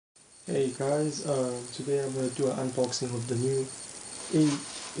Hey guys, today I'm going to do an unboxing of the new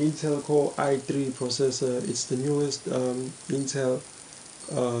Intel Core i3 processor. It's the newest Intel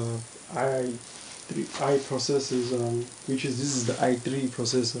i processors, which is this is the i3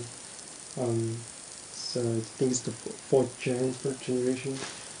 processor. So I think it's the fourth generation.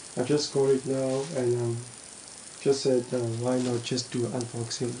 I just got it now and just said why not just do an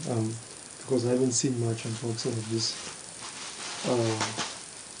unboxing because I haven't seen much unboxing of this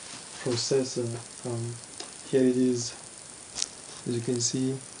processor. Here it is. As you can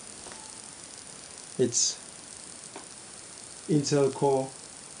see, it's Intel Core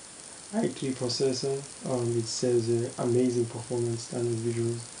i3 processor. It says amazing performance, stunning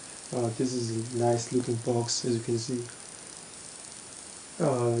visuals. This is a nice looking box, as you can see.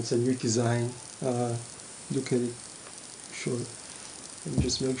 It's a new design. Look at it. Sure. Let me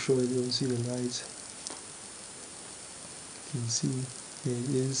just make sure you don't see the light. You can see here it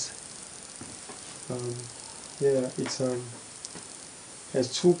is. Yeah, it's has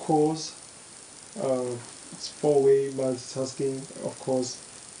two cores. It's four-way multitasking, of course.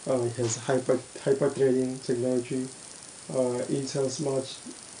 It has hyper-threading technology, Intel Smart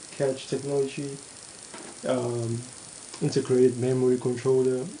Cache technology, integrated memory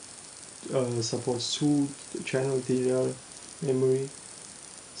controller, supports 2-channel DDR memory,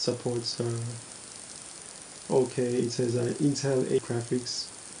 supports it says Intel 8 graphics,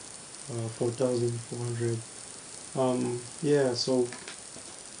 4400. Yeah, so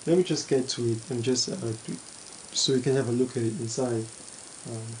let me just get to it and just so you can have a look at it inside.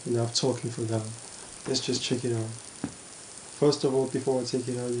 Enough talking for now. Let's just check it out. First of all, before I take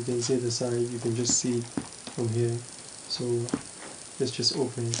it out, you can see the side. You can just see it from here. So let's just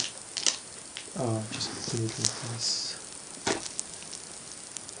open it. Just open it like this.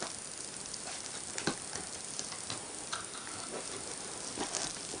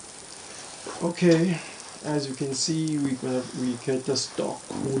 Okay, as you can see, we get the stock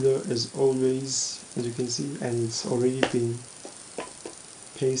cooler as always, as you can see, and it's already been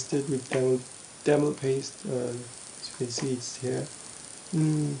pasted with demo paste. As you can see, it's here.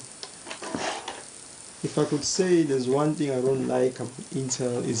 If I could say there's one thing I don't like about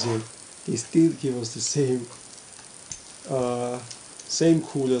Intel is that they still give us the same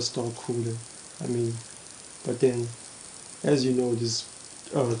cooler, stock cooler. I mean, but then, as you know, this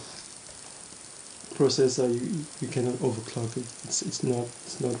processor you cannot overclock it. It's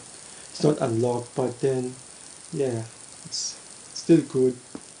not unlocked, but then yeah, it's still good,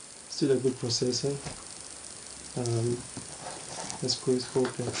 still a good processor. Let's go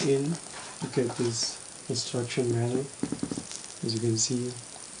back in. You get this instruction manual, as you can see,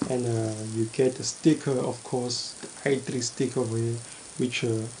 and you get a sticker, of course, the i3 sticker over here, which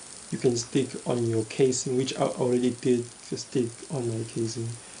you can stick on your casing, which I already did stick on my casing,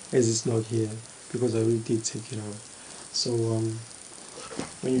 as it's not here because I already did take it out. So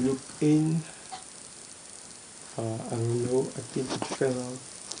when you look in, I don't know, I think it fell out.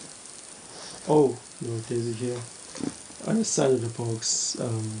 Oh no, there's it here. On the side of the box,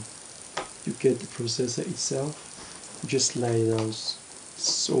 you get the processor itself. You just slide it out,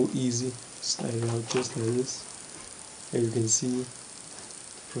 so easy. Slide it out just like this, and you can see the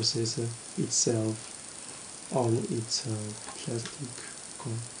processor itself on its plastic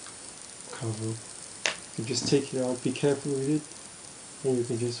cover. You just take it out, be careful with it, and you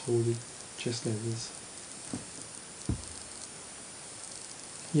can just hold it just like this.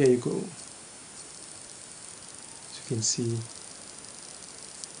 Here you go. As you can see,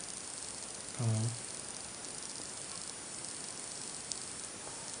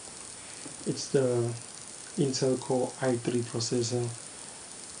 it's the Intel Core i3 processor.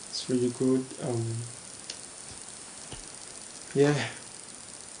 It's really good. Yeah.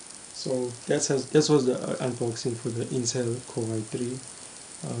 So that was the unboxing for the Intel Core i3.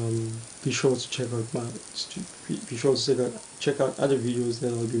 Be sure to check out other videos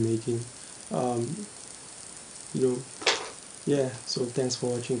that I'll be making. Yeah. So thanks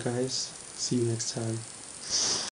for watching, guys. See you next time.